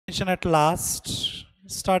At last,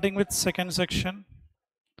 starting with second section,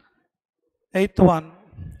 eighth one.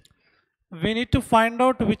 We need to find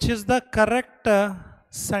out which is the correct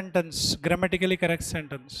sentence, grammatically correct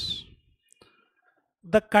sentence.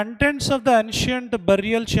 The contents of the ancient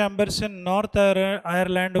burial chambers in North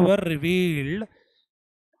Ireland were revealed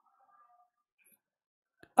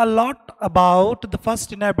a lot about the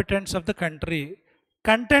first inhabitants of the country.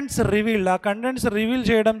 Contents revealed, contents reveal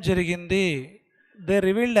cheyadam jarigindi. They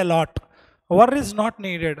revealed a lot. Were is not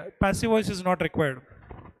needed. Passive voice is not required.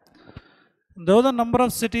 Though the number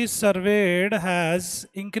of cities surveyed has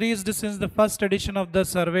increased since the first edition of the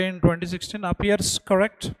survey in 2016, appears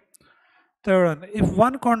correct. Third one, if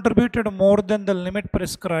one contributed more than the limit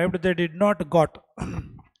prescribed, they did not got.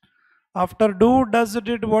 After do, does,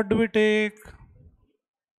 did, what do we take?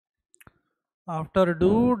 After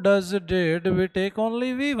do, does, did, we take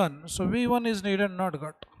only V1. So V1 is needed, not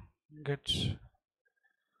got. Get.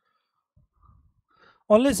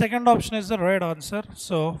 Only second option is the right answer.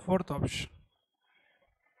 So fourth option.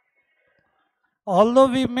 Although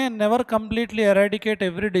we may never completely eradicate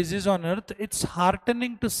every disease on earth, it's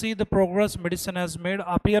heartening to see the progress medicine has made.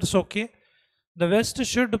 Appears okay. The West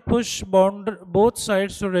should push both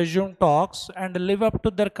sides to resume talks and live up to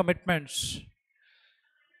their commitments.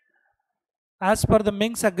 As per the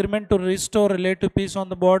Minsk agreement to restore relative peace on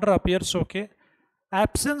the border, appears okay.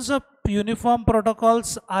 Absence of uniform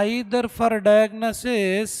protocols either for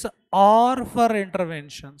diagnosis or for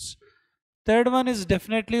interventions. Third one is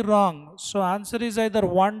definitely wrong. So answer is either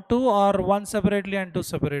 1, 2 or 1 separately and 2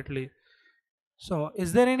 separately. So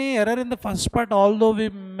is there any error in the first part? Although we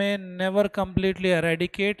may never completely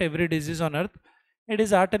eradicate every disease on earth, it is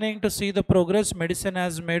heartening to see the progress medicine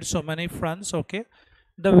has made so many fronts. Okay.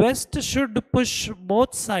 The West should push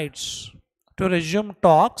both sides to resume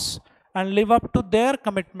talks and live up to their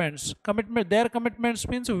commitments. Their commitments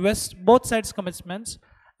means both sides' commitments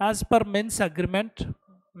as per Minsk agreement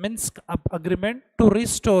to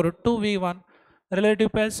restore 2v1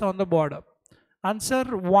 relative peace on the border.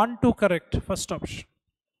 Answer 1, 2 correct. First option.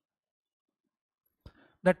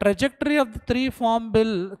 The trajectory of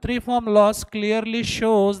the three-form laws clearly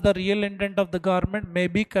shows the real intent of the government may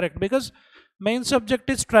be correct because main subject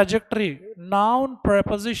is trajectory. Noun,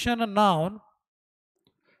 preposition, and noun.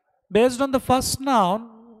 Based on the first noun,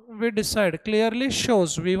 we decide. Clearly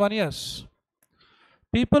shows V1 yes.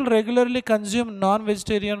 People regularly consume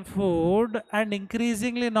non-vegetarian food and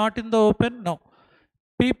increasingly not in the open? No.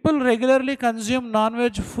 People regularly consume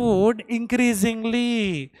non-veg food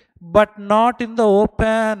increasingly but not in the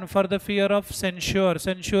open for the fear of censure.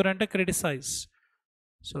 Censure and criticize.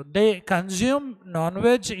 So they consume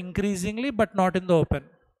non-veg increasingly but not in the open.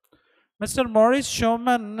 Mr. Maurice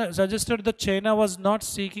Schumann suggested that China was not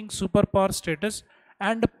seeking superpower status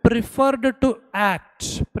and preferred to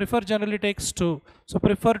act. Prefer generally takes two. So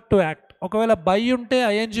prefer to act. Okavela by unte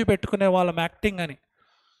ing pettukune vallam acting ani.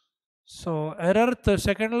 So error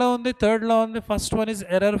second law on the third law on the first one is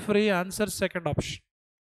error free. Answer second option.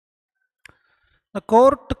 The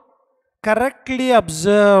court correctly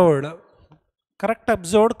observed. Correct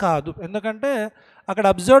observed కాదు ఎందుకంటే అక్కడ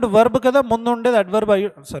observed verb కదా ముందు ఉండేది adverb అయి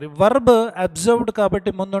verb observed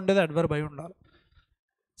కాబట్టి ముందు ఉండేది అడ్వర్బ్ అయి ఉండాలి.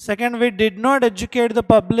 Second, we did not educate the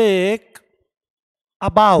public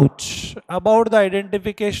about the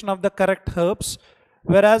identification of the correct herbs,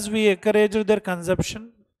 whereas we encouraged their consumption.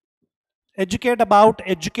 Educate about,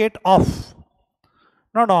 educate of,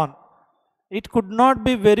 not on. It could not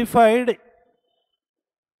be verified.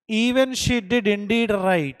 Even she did indeed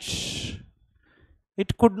right.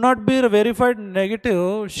 It could not be verified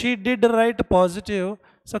negative. She did write positive.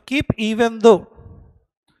 So keep even though.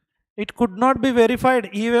 It could not be verified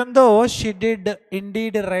even though she did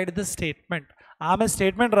indeed write the statement. ఆమె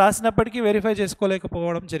statement రాసినప్పటికీ verify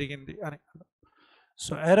చేసుకోలేకపోవడం జరిగింది అని.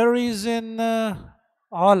 So error is in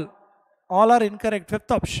all are incorrect.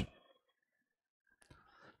 Fifth option.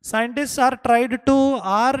 Scientists are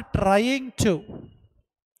trying to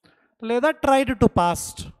లేదా tried to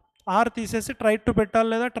past. Are తీసేసి tried to పెట్టాలి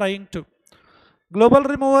లేదా trying to. Global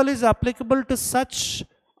removal is applicable to such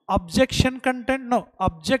objection content, no,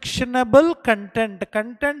 objectionable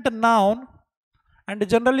content noun and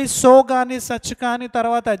generally so gaani such gaani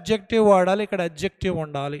tarvata adjective vaadali, ikkada adjective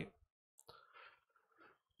undali.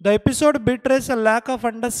 The episode betrays a lack of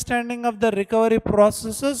understanding of the recovery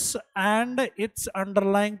processes and its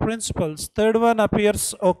underlying principles. Third one appears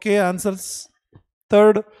okay. Answers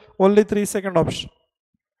third only 3 second option.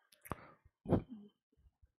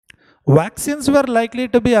 Vaccines were likely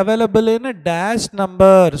to be available in dash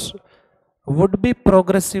numbers. Would be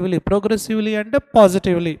progressively and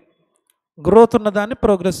positively. Growth ఉన్నదాన్ని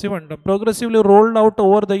progressive అంటాం. Progressively rolled out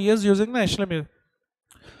over the years using the extreme.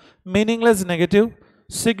 Meaningless negative.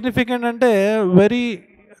 Significant అంటే very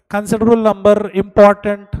considerable number,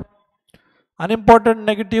 important. Unimportant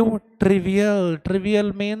negative, trivial. Trivial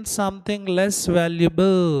means something less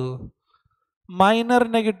valuable. Minor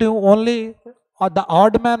negative, only the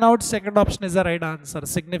odd man out, second option is the right answer.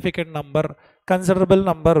 Significant number, considerable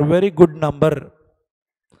number, very good number.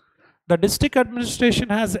 The district administration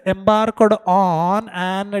has embarked on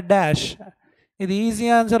an dash. This easy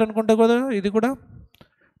answer anukunta kada idi kuda.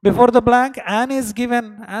 Before the blank, an is given,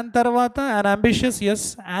 and tarvata an ambitious, yes,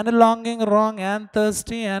 an longing, wrong, and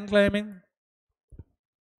thirsty, and climbing,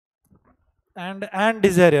 and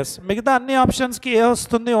desirous. మిగతా అన్ని ఆప్షన్స్కి ఏ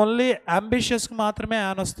వస్తుంది, only అంబిషియస్కి మాత్రమే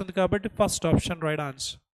an వస్తుంది, కాబట్టి first option right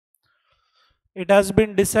answer. It has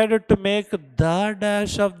been decided to make the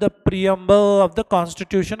dash of the ప్రియంబల్ of the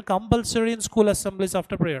constitution compulsory in school assemblies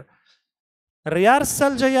after prayer.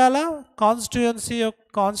 Rehearsal చేయాలా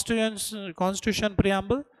constitution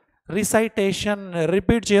ప్రియంబల్? Recitation,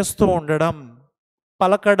 repeat చేస్తూ ఉండడం,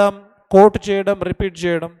 పలకడం, కోట్ చేయడం, రిపీట్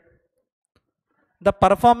చేయడం. The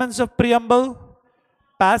performance of preamble,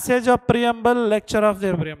 passage of preamble, lecture of the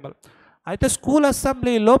preamble. అయితే school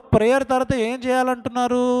అసెంబ్లీలో prayer తర్వాత ఏం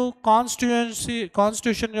చేయాలంటున్నారు?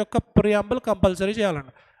 కాన్స్టిట్యూషన్ యొక్క ప్రియంబుల్ కంపల్సరీ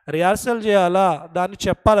చేయాలంట. రిహార్సల్ చేయాలా, దాన్ని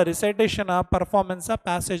చెప్పాలా? రిసైటేషనా, పర్ఫార్మెన్సా,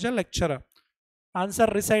 ప్యాసేజా, లెక్చరా?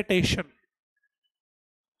 Answer recitation.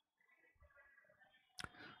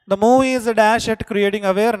 The movie is a dash at creating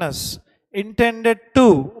awareness, intended to,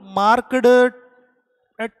 marked at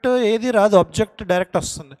ఏది రాదు, ఆబ్జెక్ట్ డైరెక్ట్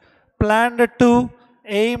వస్తుంది. Planned to,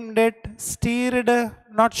 aimed at, steered,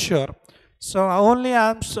 not sure. So only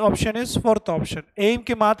option is fourth option.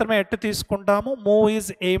 ఎయిమ్కి మాత్రమే at తీసుకుంటాము. Move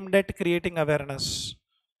is aimed at creating awareness.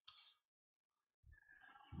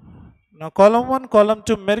 Now column 1, column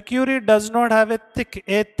 2. Mercury does not have a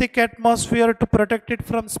thick atmosphere to protect it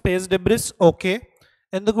from space debris. Okay.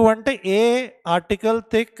 ఎందుకు అంటే ఏ article,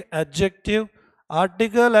 thick, adjective.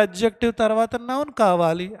 Article, adjective తర్వాత noun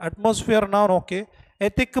కావాలి. Atmosphere noun, okay.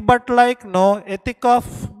 Ethic but like, no. Ethic of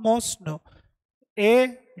most, no. A,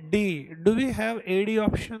 D. Do we have AD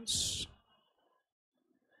options?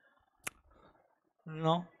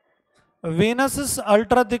 No. Venus's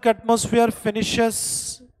ultra thick atmosphere finishes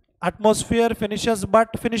but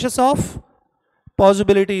finishes off,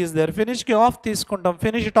 possibility is there. Finish ki off తీసుకుంటాం,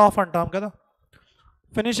 finish it off అంటాం కదా.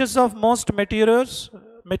 Finishes of most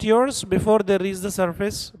meteors before they reach the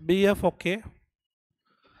surface. BF, okay.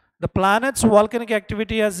 The planet's volcanic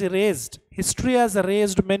activity has erased, history has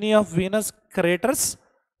erased many of Venus craters,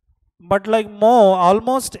 but like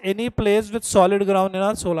almost any place with solid ground in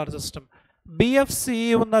our solar system.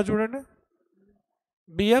 BFCE ఉందా చూడండి.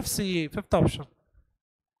 BFCE, fifth option.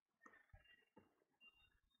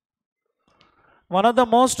 One of the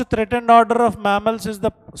most threatened order of mammals is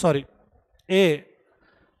A.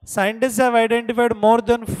 Scientists have identified more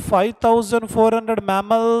than 5,400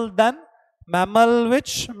 mammal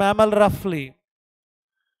which? Mammal roughly.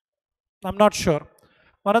 I'm not sure.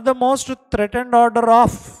 One of the most threatened order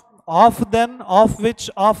of which,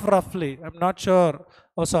 of roughly. I'm not sure.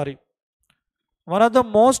 Oh, sorry. One of the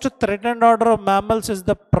most threatened order of mammals is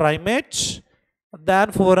the primates, than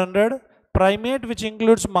 400. Primate which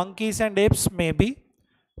includes monkeys and apes, maybe.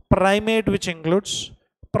 Primate which includes.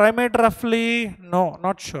 Primate roughly, no,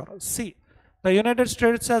 not sure. C. The United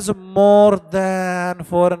States has more than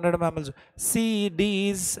 400 mammals. C, D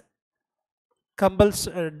is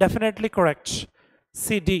definitely correct.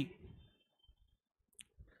 C, D.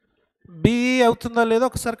 B అవుతుందా లేదో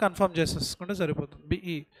ఒకసారి confirm చేసేసుకుంటే సరిపోతుంది.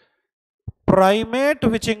 BE. Primate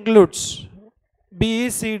which includes. BE,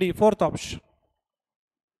 C, D, fourth option.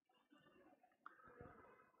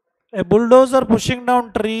 A bulldozer pushing down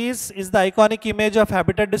trees is the iconic image of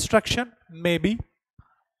habitat destruction. Maybe.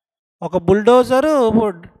 ఒక bulldozer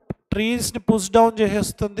ట్రీస్ని push down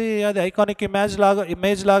చేసేస్తుంది, అది iconic image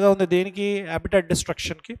లాగా ఉంది. దేనికి? Habitat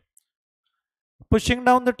డిస్ట్రక్షన్కి. Pushing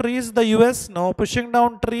down the trees, the US, no. Pushing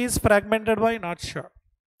down trees fragmented by, not sure.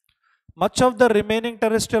 Much of the remaining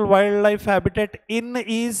terrestrial wild life habitat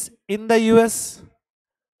is in the US.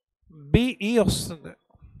 BE వస్తుంది.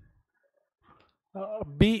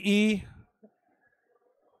 BE,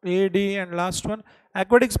 AD, and last one.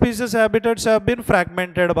 Aquatic species habitats have been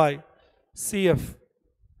fragmented by. CF.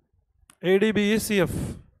 AD, BE, CF.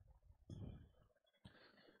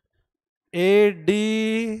 AD,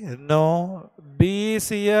 no. B,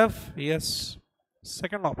 CF, yes.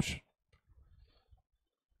 Second option.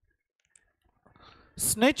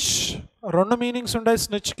 Snitch, రెండు meanings ఉంటాయి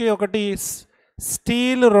స్నిచ్కి. ఒకటి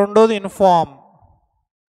steel, రెండోది inform.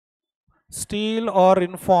 Steal or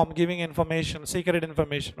inform, giving information, secret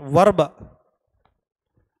information. Verb.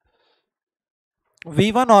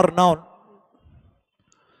 V1 or noun.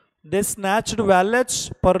 They snatched wallets,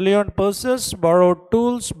 purloined purses, borrowed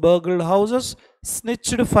tools, burgled houses,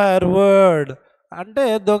 snitched firewood. అంటే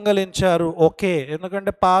దొంగలించారు. Okay,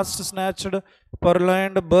 ఎందుకంటే past snatched,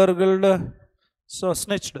 పర్లాయిండ్, బర్గిల్డ్, so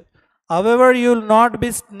స్నిచ్డ్. However, you will not be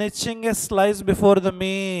snitching a slice before the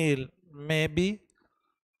meal. Maybe.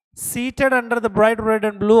 Seated under the bright red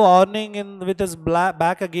and blue awning with his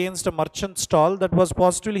back against a merchant stall that was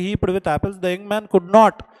positively heaped with apples, the young man could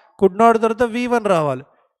not తర్వాత V1 రావాలి.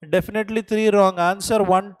 Definitely 3 wrong. Answer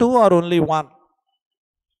 1, 2 or only 1.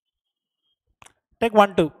 Take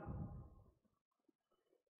 1, 2.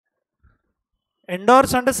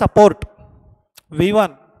 Endorse అంటే support.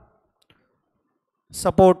 V1.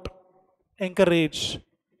 Support, encourage,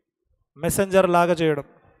 messenger లాగా చేయడం.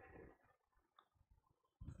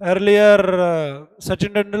 Earlier,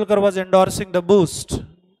 Sachin Tendulkar was endorsing the Boost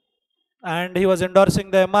and he was endorsing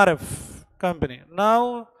the MRF company. Now,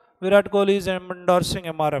 Virat Kohli is endorsing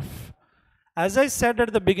MRF. As I said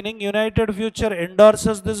at the beginning, United Future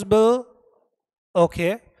endorses this bill,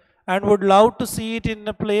 okay, and would love to see it in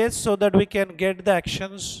a place so that we can get the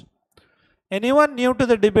actions. Anyone new to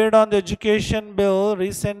the debate on the education bill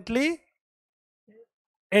recently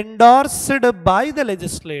endorsed by the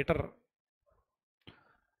legislator?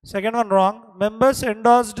 Second one wrong. Members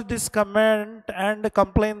endorsed this comment and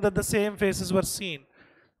complained that the same faces were seen.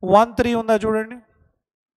 1, 3 unda chudandi.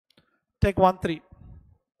 Take 1, 3.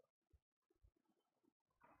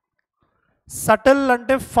 Subtle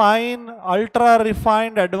ante fine, ultra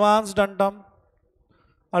refined, advanced antam.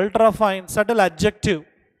 Ultra fine, subtle adjective.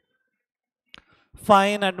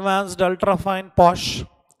 Fine, advanced, ultra fine, posh.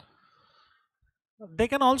 They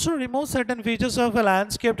can also remove certain features of a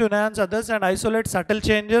landscape to enhance others and isolate subtle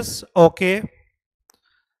changes. Okay.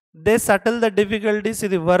 They settle the difficulties.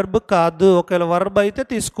 ఇది verb కాదు. ఒకవేళ verb అయితే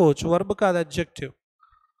తీసుకోవచ్చు. Verb కాదు, adjective.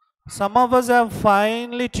 Some of us have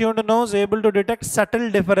finely tuned nose, able to detect subtle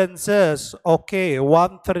differences. Okay.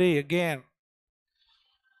 1, 3 again.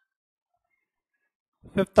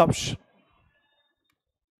 Fifth option.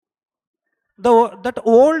 That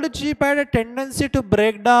old Jeep had a tendency to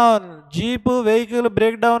break down. Jeep vehicle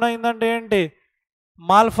break down అయిందంటే ఏంటి?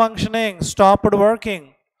 Malfunctioning, stopped working.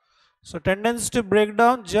 So tendency to break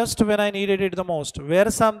down just when I needed it the most. Wear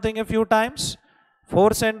something a few times.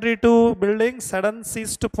 Force entry to building, sudden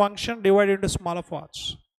cease to function, divide into smaller parts.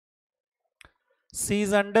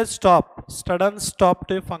 Cease అంటే stop. Sudden stop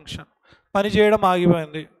to function. పని చేయడం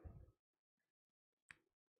ఆగిపోయింది.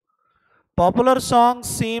 Popular songs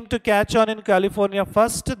seem to catch on in California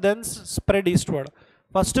first, then spread eastward.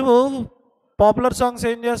 First, popular songs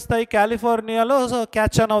ఏం చేస్తాయి? కాలిఫోర్నియాలో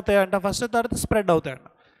catch on అవుతాయి అంట first, తర్వాత spread అవుతాయి అంట.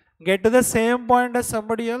 Get to the same point as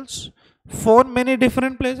somebody else. Phone many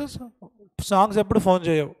different places. Songs ఎప్పుడు phone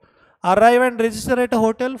చేయవు. Arrive and register at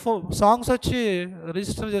hotel, songs వచ్చి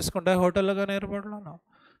రిజిస్టర్ చేసుకుంటాయి హోటల్లో కానీ ఎయిర్పోర్ట్లో.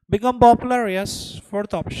 Become popular, yes.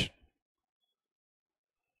 Fourth option.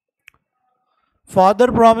 Father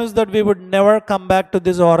promised that we would never come back to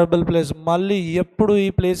this horrible place. మళ్ళీ ఎప్పుడు ఈ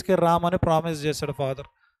ప్లేస్కి రామని ప్రామిస్ చేశాడు father.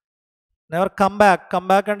 Never come back. Come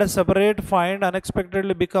back అంటే separate, find,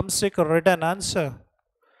 unexpectedly, become sick, return. Answer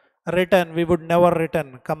return. We would never return.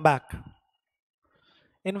 Come back.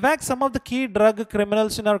 In fact, some of the key drug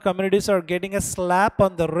criminals in our communities are getting a slap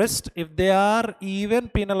on the wrist if they are even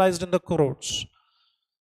penalized in the courts.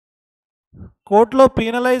 కోర్టులో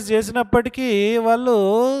penalise చేసినప్పటికీ వాళ్ళు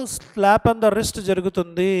slab on the wrist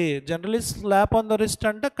జరుగుతుంది. Generally slab on the wrist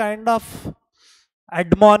అంటే kind of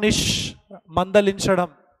admonish, మందలించడం,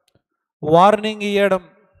 warning ఇవ్వడం.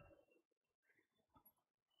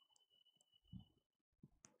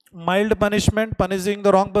 Mild punishment, punishing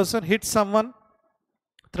the wrong person, hit someone,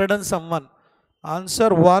 threaten someone.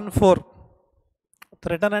 Answer 1, 4.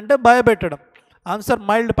 Threaten అంటే భయపెట్టడం. Answer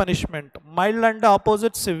mild punishment. Mild అంటే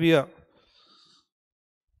opposite severe.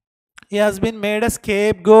 He has been made a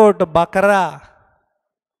scapegoat, bakara.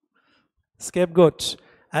 Scapegoat.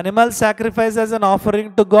 Animal sacrifice as an offering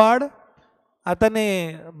to God. అతన్ని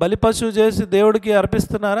బలి పశువు చేసి దేవుడికి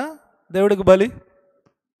అర్పిస్తున్నారా? దేవుడికి బలి.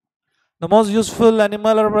 The most useful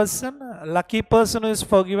animal or person, lucky person who is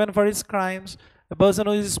forgiven for his crimes, a person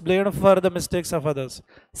who is blamed for the mistakes of others.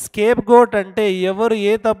 Scapegoat అంటే ఎవరు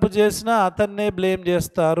ఏ తప్పు చేసినా అతన్నే బ్లేమ్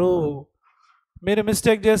చేస్తారు. మీరు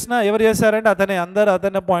మిస్టేక్ చేసినా ఎవరు చేశారంటే అతనే, అందరు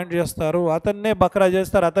అతన్నే పాయింట్ చేస్తారు, అతన్నే బకరా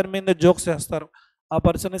చేస్తారు, అతని మీద జోక్స్ చేస్తారు. ఆ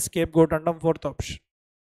పర్సన్ స్కేప్ గోట్ అంటాం. Fourth option.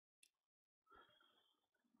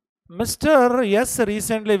 Mr. Yes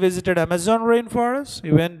recently visited Amazon rainforest.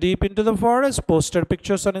 He went deep into the forest, posted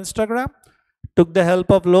pictures on Instagram, took the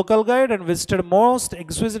help of local guide and visited most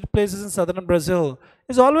exquisite places in southern Brazil.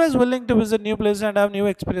 Is always willing to visit new places and have new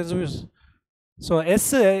experiences. So S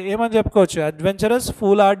ఏమని చెప్పుకోవచ్చు? Adventurous,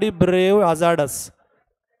 ఫూలార్డీ, Brave, hazardous.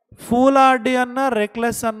 ఫూలార్డీ అన్న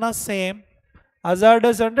reckless అన్న same,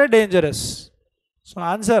 hazardous అంటే dangerous. So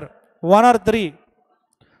answer 1 or 3?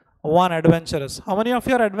 1 adventurous. How many of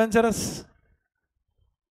you are adventurous?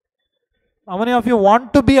 How many of you want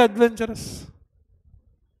to be adventurous?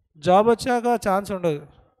 Job వచ్చాక chance ఉండదు.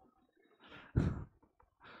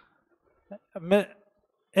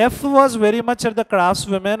 F was very much at the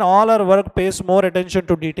craftswoman. All her work pays more attention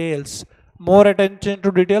to details. More attention to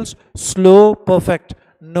details, slow, perfect.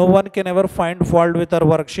 No one can ever find fault with her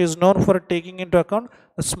work. She is known for taking into account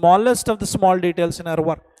the smallest of the small details in her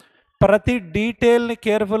work. ప్రతి డీటెయిల్ని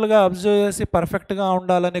కేర్ఫుల్గా observe చేసి పర్ఫెక్ట్గా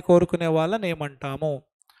ఉండాలని కోరుకునే వాళ్ళని ఏమంటాము?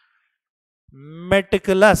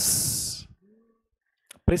 Meticulous.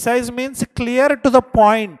 Precise means clear to the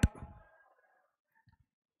point.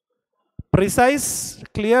 Precise,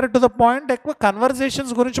 clear to the point. ఎక్కువ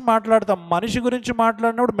conversations గురించి మాట్లాడతాం, మనిషి గురించి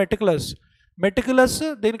మాట్లాడినప్పుడు మెటికులస్. మెటికులస్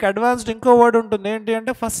దీనికి అడ్వాన్స్డ్ ఇంకో వర్డ్ ఉంటుంది, ఏంటి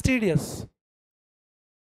అంటే ఫస్టీడియస్.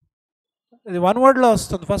 ఇది 1 wordలో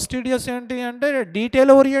వస్తుంది. ఫస్టీడియస్ ఏంటి అంటే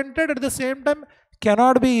detail oriented, at the same time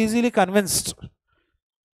cannot be easily convinced.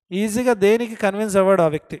 ఈజీగా దేనికి కన్విన్స్ అవ్వడు ఆ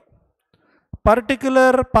వ్యక్తి.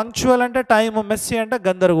 పర్టిక్యులర్, పంక్చువల్ అంటే టైం, మెస్సీ అంటే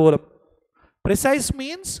గందరగోళం. Precise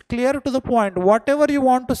means clear to the point. Whatever you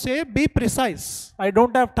want to say, be precise. I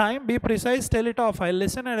don't have time, be precise, tell it off. I'll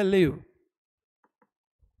listen and I'll leave.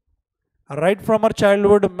 Right from her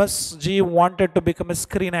childhood, Miss G wanted to become a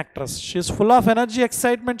screen actress. She is full of energy,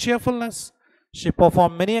 excitement, cheerfulness. She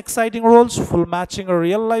performed many exciting roles, full matching her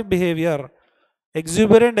real life behavior.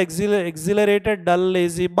 Exuberant, exhilarated, dull,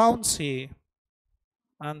 lazy, bouncy.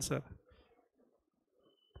 Answer.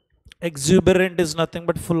 Exuberant is nothing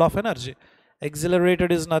but full of energy. Exhilarated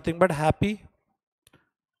is nothing but happy.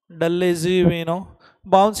 Dull, lazy,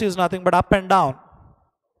 bouncy is nothing but up and down.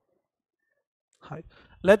 Hi.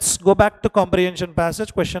 Let's go back to comprehension passage.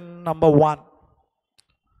 Question number 1.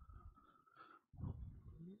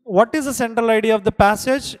 What is the central idea of the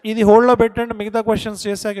passage? Idi hold lo pettandi, migitha questions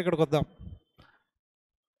chesaka ikkadiki vaddam.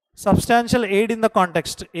 Substantial aid in the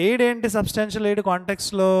context. Aid enti substantial aid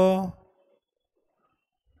context lo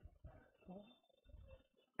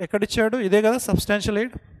ఎక్కడిచ్చాడు? ఇదే కదా substantial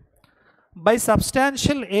aid. By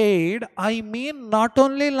substantial aid I mean not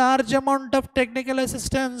only large amount of technical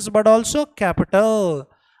assistance but also capital.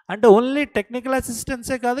 అంటే only technical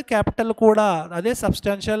అసిస్టెన్సే కాదు, capital కూడా. అదే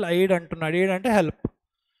substantial aid అంటున్నాడు. Aid అంటే help.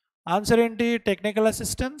 Answer ఏంటి? Technical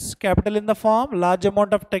assistance, capital in the form, large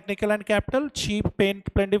amount of technical and capital, cheap,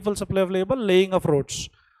 plentiful supply of labour, laying of roads.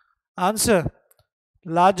 Answer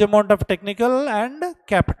large amount of technical and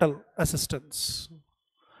capital assistance.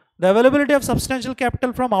 The availability of substantial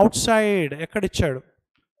capital from outside ekkadichadu?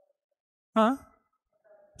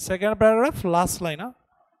 Second paragraph, last line.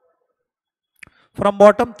 From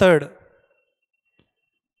bottom, third.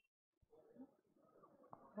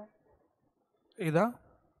 Ida?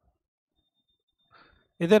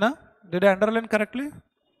 Idena? Did I underline correctly?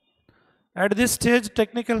 At this stage,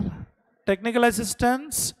 technical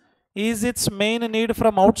assistance is its main need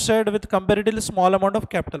from outside with comparatively small amount of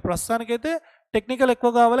capital. ప్రస్తుతానికైతే technical ఎక్కువ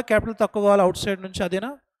కావాలి, capital తక్కువ కావాలి out side నుంచి,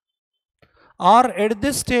 అదేనా? Are at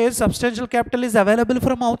this stage substantial capital is available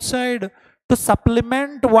from out side to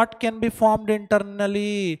supplement what can be formed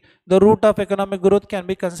internally. The root of economic growth can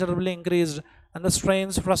be considerably increased and the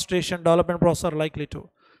strains, frustration, development process are likely to.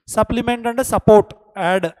 Supplement అంటే support,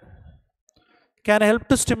 add. Can help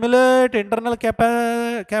to stimulate internal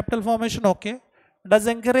capital formation. Okay. Does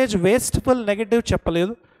encourage wasteful, negative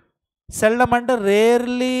చెప్పలేదు. Seldom అంటే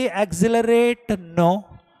rarely, accelerate, no.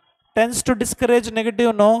 Tends to discourage,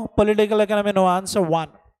 negative, no. Political economy, no. Answer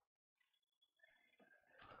 1.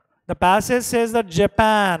 The passage says that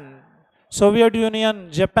Japan, Soviet Union,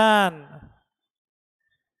 Japan,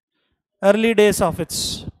 early days of its.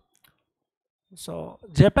 So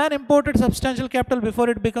Japan imported substantial capital before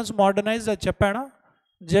it becomes modernized.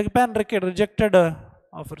 Japan rejected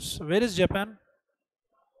offers. Where is Japan?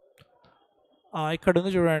 ఇక్కడ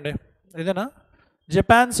ఉంది చూడండి, ఇదేనా?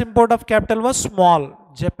 Japan's import of capital was small.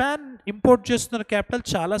 Japan import చేస్తున్న capital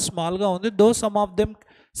చాలా స్మాల్గా ఉంది. దో some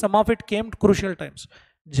of it came crucial times.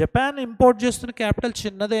 Japan import చేస్తున్న capital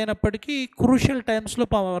చిన్నది అయినప్పటికీ క్రూషియల్ టైమ్స్లో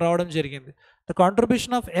రావడం జరిగింది. The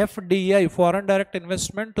contribution of FDI, foreign direct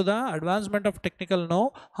investment, to the advancement of technical know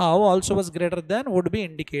how also was greater than would be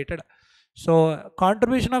indicated. So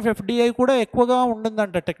contribution of FDI కూడా ఎక్కువగా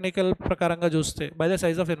ఉంటుందంట technical ప్రకారంగా చూస్తే, by the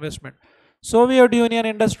size of investment. Soviet Union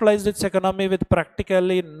industrialized its economy with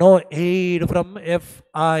practically no aid from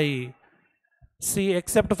FI. C,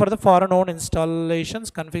 except for the foreign owned installations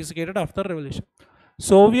confiscated after revolution.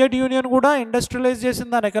 Soviet union కూడా industrialise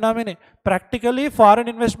చేసింది దాని ఎకనామీని. Practically foreign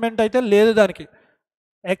investment అయితే లేదు దానికి,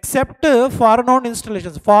 except foreign own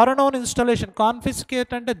installations. Foreign own installation,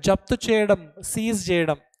 confiscate అంటే జప్తు చేయడం, seize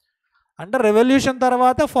చేయడం. అంటే రెవల్యూషన్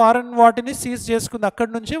తర్వాత ఫారెన్ వాటిని సీజ్ చేసుకుంది,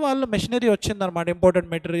 అక్కడి నుంచి వాళ్ళు మెషినరీ వచ్చిందనమాట,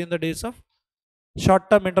 imported material in the days of short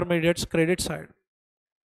term intermediates credit side.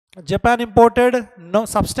 Japan imported no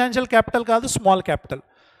substantial capital కాదు, small capital.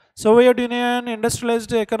 Soviet union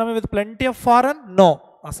industrialised economy with plenty of foreign, no,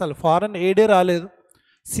 అసలు foreign ఎయిడే రాలేదు,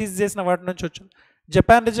 seize చేసిన వాటి నుంచి వచ్చింది.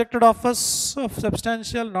 Japan rejected offers of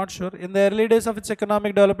substantial, not sure. In the early days of it's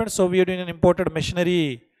economic development Soviet union imported machinery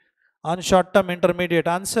on short term intermediate.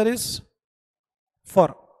 Answer is 4.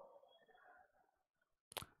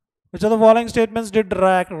 Which of the following statements did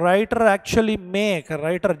writer actually make?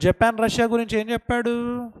 Writer Japan Russia గురించి ఏం చెప్పాడు?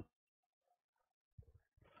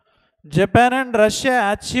 Japan and Russia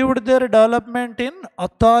achieved their development in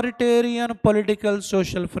authoritarian political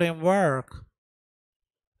social framework.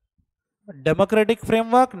 Democratic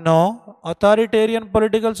framework? No. Authoritarian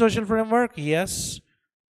political social framework? Yes.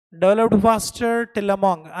 Developed faster till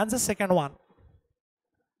among. Answer second one.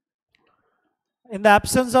 In the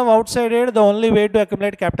absence of outside aid, the only way to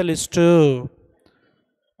accumulate capital is to.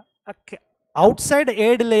 Outside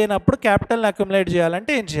aid లేనప్పుడు capital accumulate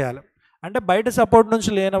చేయాలంటే ఏం చేయాలి? అంటే బయట support నుంచి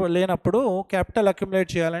లేనప్పుడు capital accumulate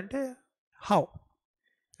చేయాలంటే how?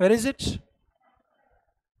 Where is it?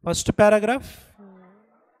 First paragraph.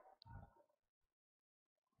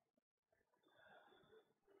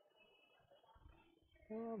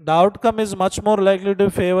 The outcome is much more likely to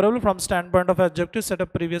be favorable from standpoint of objective set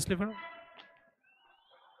up previously.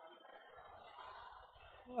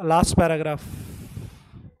 Last paragraph.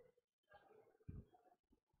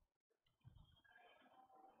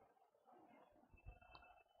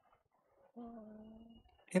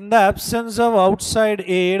 In the absence of outside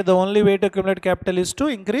aid, the only way to accumulate capital is to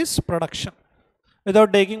increase production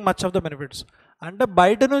without taking much of the benefits. అంటే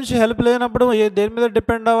బయట నుంచి help లేనప్పుడు దేని మీద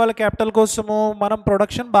depend అవ్వాలి? Capital కోసము మనం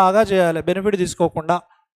production బాగా చేయాలి బెనిఫిట్ తీసుకోకుండా,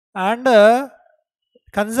 అండ్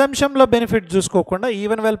కన్జంప్షన్లో బెనిఫిట్ చూసుకోకుండా,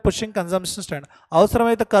 even well pushing consumption stand.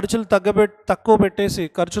 అవసరమైతే ఖర్చులు తక్కువ పెట్టేసి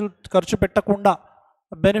ఖర్చు పెట్టకుండా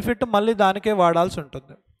బెనిఫిట్ మళ్ళీ దానికే వాడాల్సి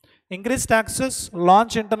ఉంటుంది. Increase taxes,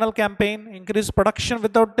 launch internal campaign, increase production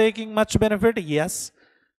without taking much benefit, yes.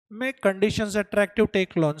 Make conditions attractive,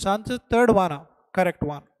 take loans. Answer third one, correct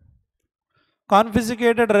one.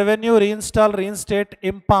 Confiscated revenue, reinstall, reinstate,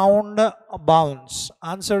 impound, bounce.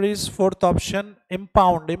 Answer is fourth option,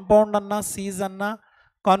 impound. Impound anna, seize anna,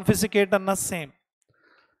 confiscate anna, same.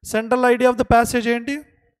 Central idea of the passage enti?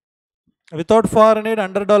 Without foreign aid,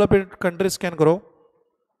 underdeveloped countries can grow.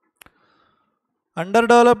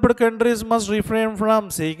 Underdeveloped countries must refrain from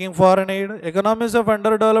seeking foreign aid. Economies of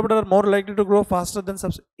underdeveloped are more likely to grow faster than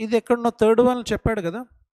subsidy. ఇది ఎక్కడో third one చెప్పాడు కదా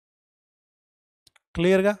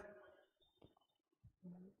క్లియర్గా.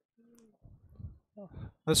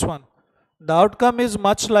 This one. The outcome is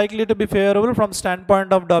much likely to be favorable from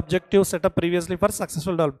standpoint of the objective set up previously for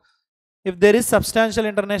successful development. If there is substantial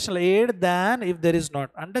international aid than if there is not.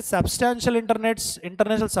 అంటే substantial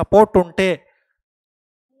international support ఉంటే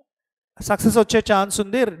success వచ్చే chance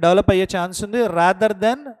ఉంది, develop అయ్యే chance ఉంది, rather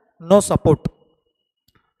than no support.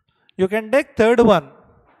 You can take third one.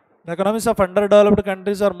 The economies of underdeveloped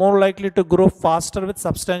countries are more likely to grow faster with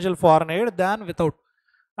substantial foreign aid than without.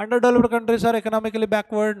 Underdeveloped countries are economically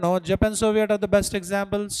backward. No. Japan, Soviet are the best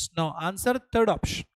examples. No. Answer third option.